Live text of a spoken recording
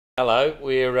Hello,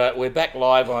 we're back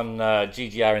live on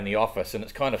GGR in the office, and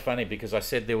it's kind of funny because I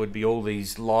said there would be all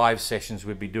these live sessions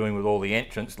we'd be doing with all the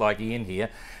entrants like Ian here,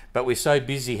 but we're so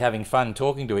busy having fun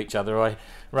talking to each other, I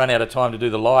run out of time to do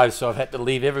the live, so I've had to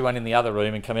leave everyone in the other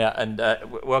room and come out. And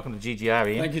welcome to GGR,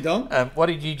 Ian. Thank you, Don. What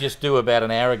did you just do about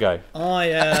an hour ago?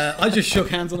 I just shook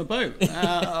hands on a boat.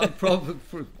 Probably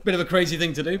a bit of a crazy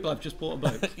thing to do, but I've just bought a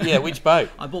boat. Yeah, which boat?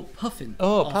 I bought Puffin.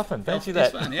 Oh, Puffin, fancy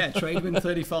that. Yeah, TradeWind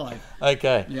 35.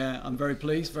 Okay. Yeah, I'm very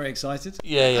pleased, very excited.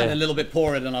 Yeah, yeah. And a little bit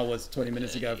poorer than I was 20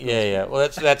 minutes ago. Yeah, yeah. Well,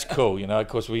 that's cool. You know, of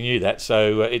course, we knew that.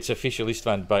 So it's official. This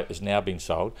fund boat has now been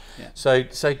sold. Yeah. So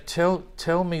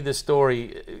tell me the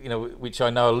story. You know, which I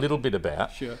know a little bit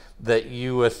about. Sure. That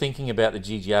you were thinking about the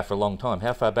GGR for a long time.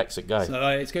 How far back does it go? So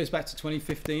it goes back to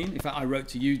 2015. In fact, I wrote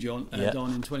to you, John,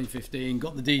 Don, in 2015.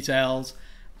 Got the details.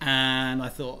 And I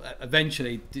thought,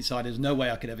 eventually decided there's no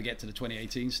way I could ever get to the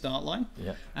 2018 start line.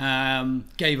 Yeah.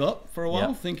 Gave up for a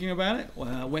while, thinking about it.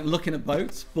 Went looking at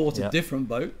boats, bought a different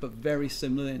boat, but very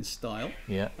similar in style.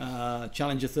 Yeah.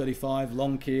 Challenger 35,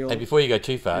 long keel. Hey, before you go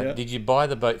too far, did you buy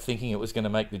the boat thinking it was going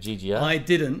to make the GGR? I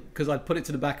didn't, because I put it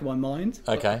to the back of my mind.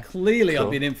 Okay. Clearly,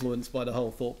 I've been influenced by the whole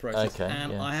thought process. Okay.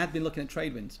 And I had been looking at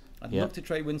TradeWinds. I'd looked at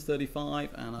TradeWinds 35,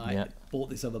 and I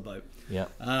bought this other boat. Yeah.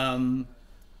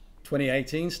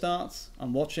 2018 starts,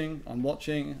 I'm watching,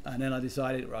 and then I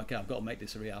decided, right, okay, I've got to make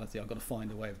this a reality. I've got to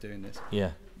find a way of doing this.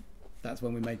 Yeah. That's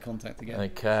when we made contact again.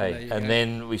 Okay, so and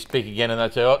then we speak again, and they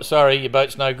say, "Oh, sorry, your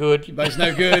boat's no good." Your boat's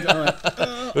no good.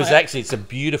 It was actually, it's a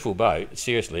beautiful boat.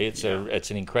 Seriously, it's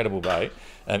an incredible boat.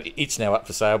 It's now up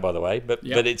for sale, by the way. But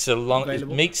it's a long.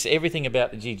 Available. It meets everything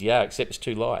about the GGR except it's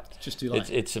too light. It's just too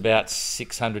light. It's about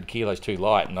 600 kilos too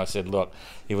light. And I said, look,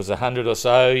 it was 100 or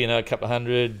so, you know, a couple of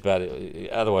hundred, but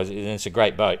otherwise, it's a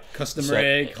great boat. Custom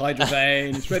rig,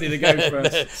 hydrovane, it's ready to go for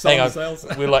sales.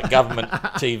 We're like government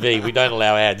TV. We don't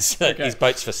allow ads. Okay. His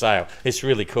boat's for sale. It's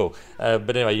really cool.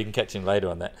 But anyway, you can catch him later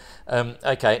on that.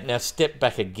 Okay, now step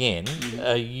back again.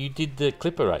 You did the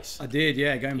Clipper race. I did,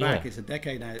 yeah. Going back, it's a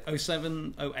decade now.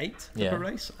 07, 08 Clipper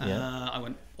race. I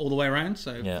went all the way around,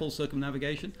 so full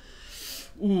circumnavigation.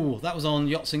 Ooh, that was on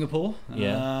Yacht Singapore.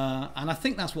 And I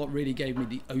think that's what really gave me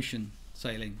the ocean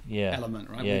sailing element,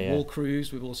 right? We've all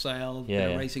cruised, we've all sailed,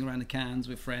 racing around the Cans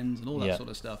with friends and all that sort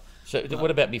of stuff. So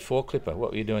what about before Clipper?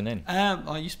 What were you doing then?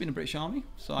 I used to be in the British Army.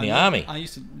 So in the Army? I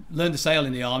used to learn to sail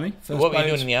in the Army. What were you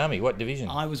doing in the Army? What division?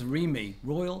 I was REME,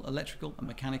 Royal Electrical and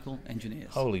Mechanical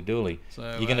Engineers. Holy dooly. So,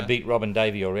 you're going to beat Robin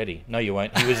Davey already. No, you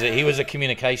won't. He was a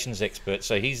communications expert,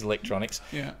 so he's electronics.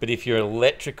 Yeah. But if you're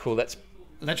electrical, that's...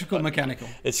 Electrical and mechanical.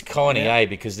 It's kind of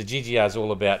because the GGR is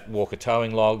all about walker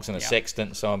towing logs and a sextant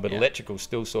and so on, but electrical's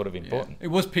still sort of important. It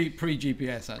was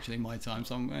pre-GPS actually in my time,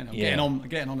 so I'm getting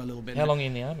on a little bit. How long are you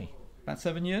in the Army? About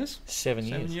 7 years. 7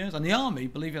 years. 7 years. And the Army,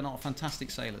 believe it or not, fantastic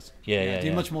sailors.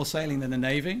 Do much more sailing than the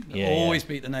Navy. Always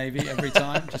beat the Navy every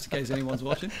time, just in case anyone's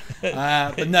watching.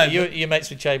 But no. Your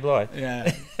mates with Che Blythe.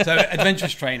 Yeah. So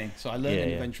adventurous training. So I learned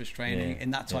adventurous training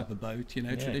in that type of boat, you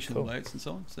know, traditional boats and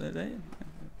so on. So there.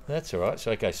 That's all right.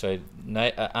 So okay, so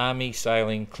Army,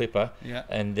 sailing, Clipper,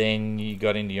 and then you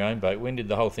got into your own boat. When did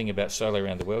the whole thing about solo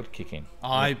around the world kick in?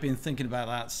 I've been thinking about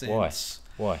that since.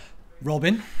 Why?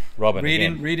 Robin,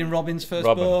 reading Robin's first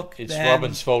book. It's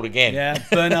Robin's fault again. Yeah,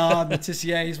 Bernard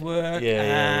Matissier's work,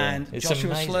 and It's Joshua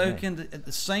amazing, Slocum.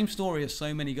 The same story as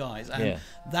so many guys, and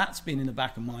that's been in the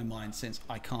back of my mind since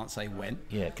I can't say when.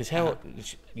 Yeah, because how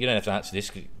you don't have to answer this,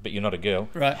 but you're not a girl.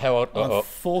 Right. How old? I'm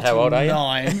 49. How old are you?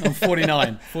 I'm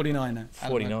 49. 49 now.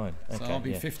 49. Okay, so I'll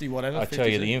be 50, whatever. I tell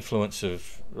you, the influence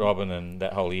of Robin and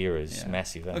that whole era is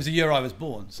massive. It was the year I was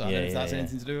born, so I don't know if that's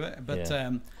anything to do with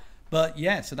it, But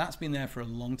yeah, so that's been there for a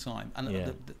long time.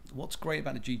 And what's great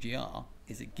about the GGR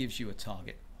is it gives you a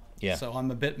target. Yeah. So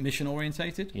I'm a bit mission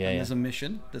orientated. Yeah. And there's a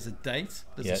mission, there's a date,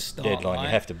 there's a start deadline. line.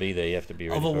 You have to be there. You have to be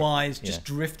ready. Otherwise, just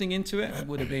drifting into it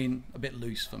would have been a bit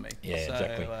loose for me. Yeah, so,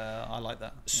 exactly. I like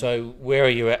that. So where are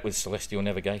you at with celestial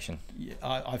navigation? Yeah,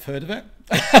 I've heard of it,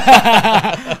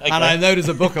 and I know there's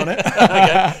a book on it.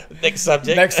 Okay. Next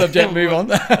subject. Next subject. Move on.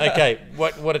 Okay.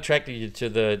 What attracted you to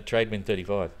the TradeWind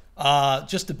 35?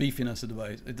 Just the beefiness of the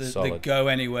boat, the go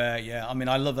anywhere. Yeah, I mean,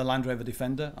 I love the Land Rover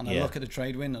Defender, and I look at the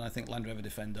TradeWind, and I think Land Rover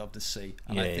Defender of the sea,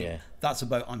 and I think that's a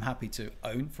boat I'm happy to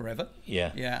own forever.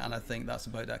 Yeah, yeah, and I think that's a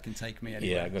boat that can take me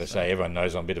anywhere. Yeah, I've got to say, everyone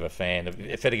knows I'm a bit of a fan.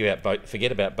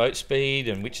 Forget about boat speed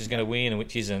and which is going to win and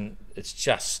which isn't. It's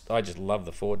just, I just love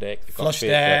the foredeck, the flush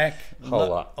deck, whole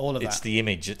lot. All of that. It's the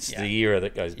image. It's the era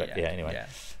that goes back. Yeah. Anyway. Yeah.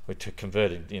 We're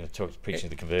converted, preaching to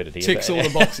the converted here. Ticks all the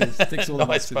boxes. Ticks all the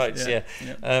boxes. Boats,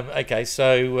 okay,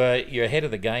 so you're ahead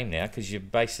of the game now because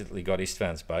you've basically got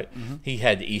Istvan's boat. He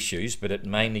had issues, but it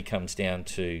mainly comes down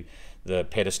to the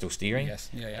pedestal steering. Yes,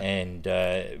 And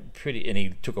and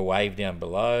he took a wave down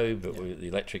below, but the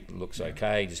electric looks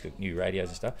okay. Just got new radios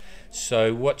and stuff.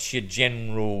 So what's your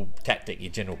general tactic,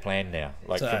 your general plan now,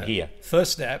 like from here?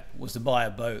 First step was to buy a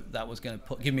boat that was going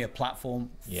to give me a platform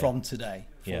from today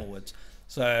forwards.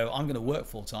 So I'm going to work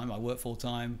full time. I work full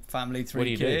time, family,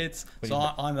 3 kids. So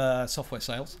I'm a software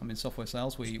sales. I'm in software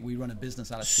sales. We run a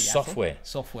business out of Seattle.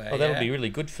 Software. Oh, that'll be really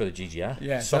good for the GGR.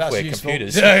 Yeah, software,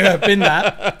 computers. Been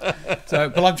that.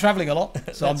 But I'm traveling a lot,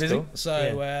 so I'm busy. Cool.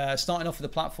 So starting off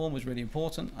with the platform was really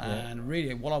important. And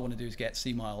really, what I want to do is get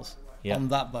sea miles on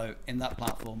that boat in that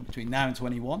platform between now and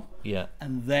 21. Yeah.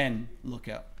 And then look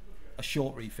at a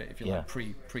short refit, if you like,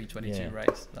 pre 22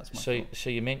 race. That's my goal. So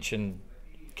you mentioned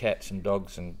cats and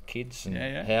dogs and kids and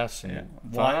house and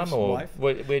Wives, farm, or wife.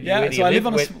 where do you so live?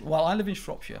 I live in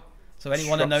Shropshire. So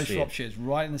anyone that knows Shropshire is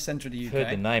right in the centre of the UK. I've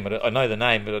heard the name. I know the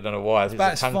name, but I don't know why. It's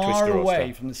about as far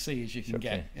away from the sea as you can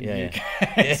get in the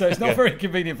UK. So it's not very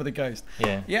convenient for the coast.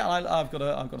 I've got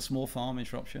a small farm in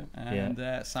Shropshire,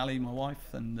 and Sally, my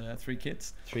wife, and 3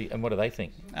 kids. And what do they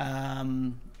think?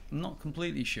 I'm not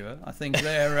completely sure. I think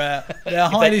they're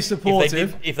highly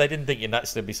supportive. If they didn't think you're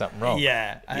nuts, there'd be something wrong.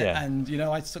 And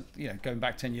I took, going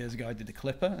back 10 years ago, I did the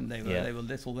Clipper, and they were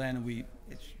little then, and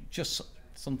it's just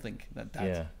something that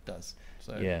Dad does.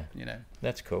 So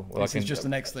that's cool. Well, this is just the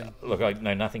next thing. Look, I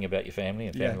know nothing about your family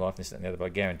and family life and this and the other, but I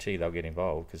guarantee they'll get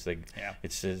involved because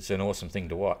it's an awesome thing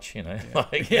to watch.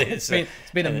 It's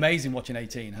been amazing watching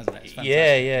 18, hasn't it? It's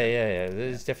fantastic. Yeah.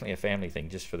 There's definitely a family thing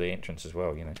just for the entrance as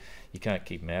well. You can't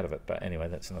keep them out of it. But anyway,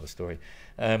 that's another story.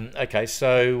 Okay,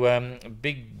 so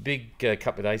big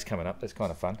couple of days coming up. That's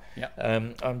kind of fun.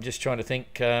 I'm just trying to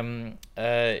think.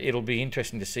 It'll be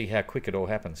interesting to see how quick it all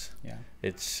happens.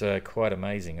 It's quite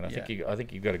amazing, and I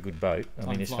think you've got a good boat. I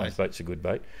mean, this boat's a good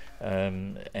boat.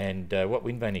 And what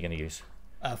wind vane are you going to use?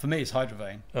 For me, it's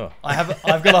hydrovane.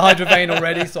 I've got a hydrovane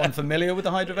already, so I'm familiar with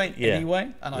the hydrovane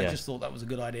anyway, and I just thought that was a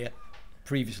good idea.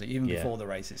 Previously, even before the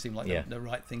race, it seemed like the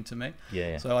right thing to me.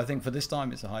 So I think for this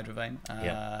time, it's a hydrovane,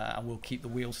 and we'll keep the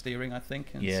wheel steering. I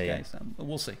think in this case,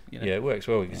 we'll see. It works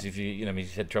well because if you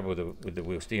had trouble with the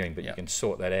wheel steering, but you can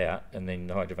sort that out, and then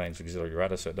the hydrovane's auxiliary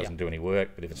rudder, so it doesn't do any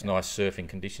work. But if it's nice surfing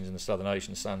conditions in the Southern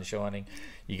Ocean, sun shining,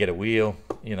 you get a wheel.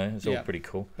 It's all pretty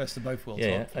cool. Best of both worlds.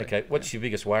 Okay. What's your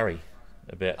biggest worry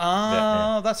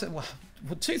about? That's it. Well,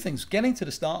 2 things: getting to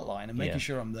the start line and making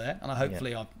sure I'm there, and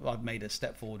hopefully I've made a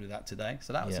step forward with that today.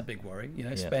 So that was a big worry,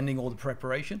 spending all the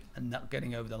preparation and not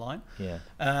getting over the line.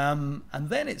 And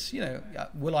then it's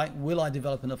will I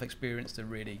develop enough experience to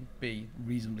really be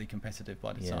reasonably competitive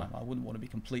by the time? I wouldn't want to be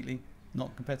completely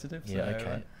not competitive.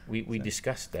 We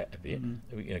discussed that a bit,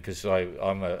 because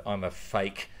I'm a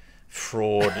fake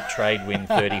fraud Tradewind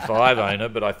 35 owner,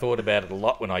 but I thought about it a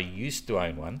lot when I used to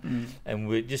own one. And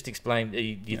we just explained. Do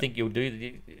you think you'll do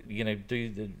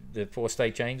the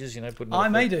 4-stage changes? I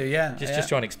may do, Just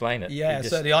try and explain it.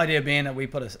 So the idea being that we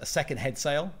put a second head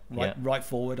sail right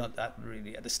forward at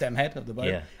the stem head of the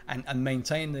boat, and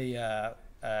maintain the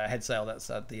head sail that's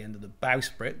at the end of the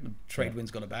bowsprit. The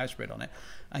Tradewind's got a bowsprit on it,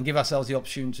 and give ourselves the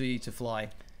opportunity to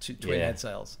fly twin head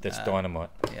sails. That's dynamite.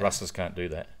 Rustlers can't do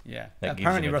that.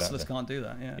 Apparently rustlers can't do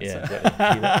that. Exactly.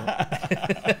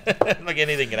 Like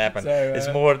anything can happen. There's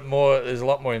there's a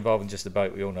lot more involved than just the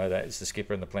boat. We all know that. It's the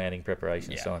skipper and the planning,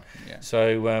 preparation, and so on.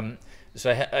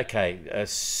 So okay, a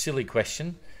silly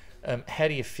question. How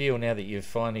do you feel now that you've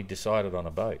finally decided on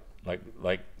a boat?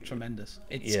 Like tremendous.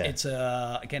 It's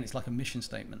again, it's like a mission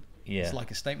statement. It's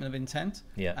like a statement of intent.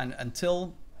 And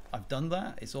until I've done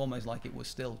that, it's almost like it was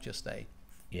still just a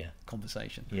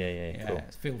conversation. Cool.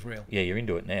 It feels real. You're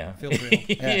into it now. Feels real.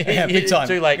 Big time.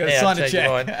 Too late now. Sign a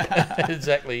check.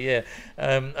 Exactly.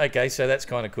 Okay, so that's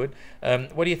kind of good.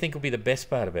 What do you think will be the best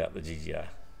part about the GGR?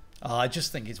 I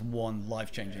just think it's one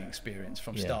life-changing experience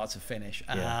from start to finish.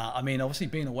 I mean, obviously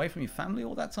being away from your family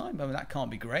all that time, that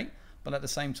can't be great. But at the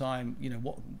same time,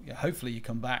 hopefully you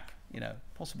come back,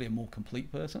 possibly a more complete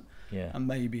person. And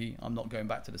maybe I'm not going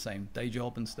back to the same day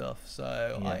job and stuff.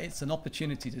 So it's an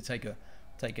opportunity to take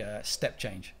a step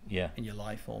change in your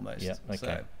life almost.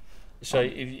 So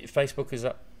if Facebook is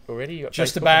up already? You got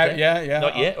just Facebook about,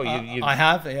 Not yet? Or I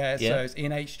have, So it's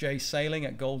NHJ Sailing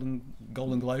at Golden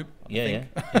Globe. I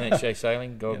think. NHJ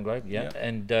Sailing, Golden Globe,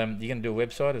 And you're going to do a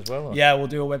website as well? Or? We'll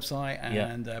do a website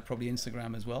and probably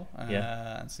Instagram as well.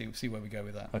 And see where we go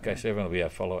with that. Okay, so everyone will be able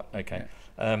to follow it. Okay.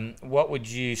 What would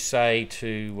you say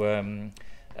to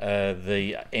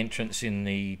the entrants in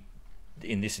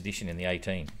this edition, in the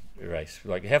 18? Race,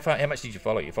 like how much did you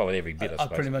follow? You followed every bit, I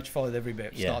suppose. I pretty much followed every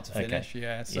bit, start to finish.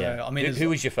 So I mean, who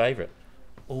was your favourite?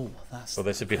 Oh,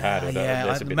 that's a bit hard. Yeah,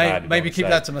 that's a bit hard. Maybe keep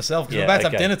that to myself because we're about to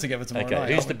have dinner together tomorrow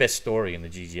night. Who's the best story in the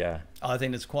GGR? I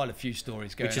think there's quite a few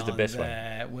stories going on. Which is the best one?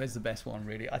 Where's the best one,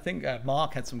 really? I think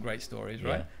Mark had some great stories,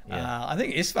 right? Yeah. I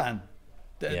think Isfan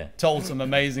told some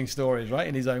amazing stories, right,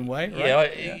 in his own way.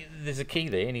 Right? There's a key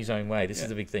there in his own way. This is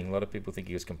the big thing. A lot of people think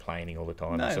he was complaining all the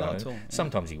time. No, and so not on. at all.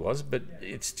 Sometimes he was, but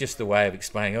it's just the way of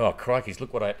explaining. Oh, crikey,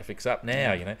 look what I have to fix up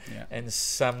now, you know. Yeah. And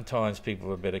sometimes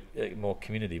people are better, more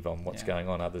communicative on what's going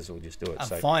on. Others will just do it. And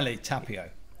finally, Tapio.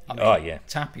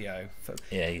 Tapio.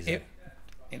 He's you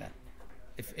know.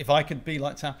 If I could be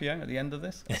like Tapio at the end of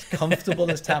this, as comfortable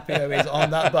as Tapio is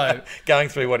on that boat, going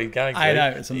through what he's going through, I know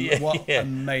it's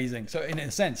amazing. So in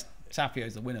a sense,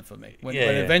 Tapio's the winner for me. When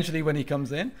eventually when he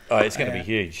comes in, it's going to be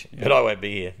huge. But I won't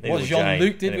be here. What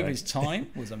Jean-Luc did with his time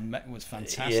was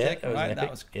fantastic. That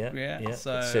was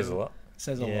So it says a lot.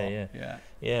 Says a lot.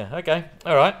 Yeah. Okay.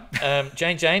 All right.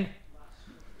 Jane.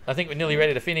 I think we're nearly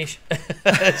ready to finish.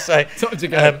 So time to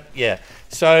go.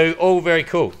 So all very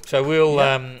cool. So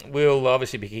we'll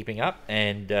obviously be keeping up,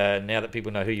 and now that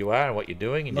people know who you are and what you're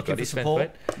doing, and looking you've got for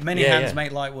support. Many hands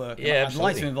make light work. Yeah, I'd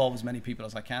like to involve as many people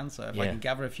as I can. So if I can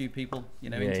gather a few people,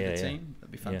 into the team,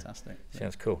 that'd be fantastic.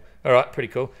 Sounds cool. All right, pretty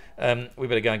cool. We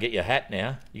better go and get your hat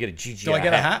now. You get a GGR. Do I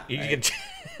get a hat? You get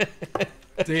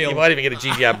Deal. You might even get a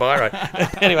GGR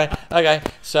biro. Anyway, okay.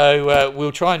 So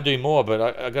we'll try and do more,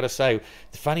 but I got to say,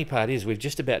 the funny part is we've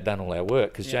just about done all our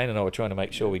work because Jane and I were trying to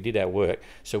make sure we did our work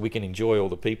so we can enjoy all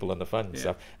the people and the fun and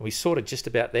stuff. And we sort of just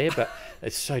about there, but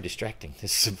it's so distracting.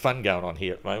 There's some fun going on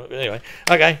here at the moment. But anyway,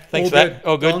 okay. Thanks for that.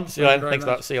 All good. Don, See you later. Thanks a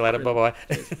lot. See you later. Bye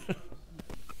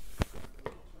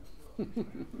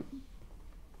bye.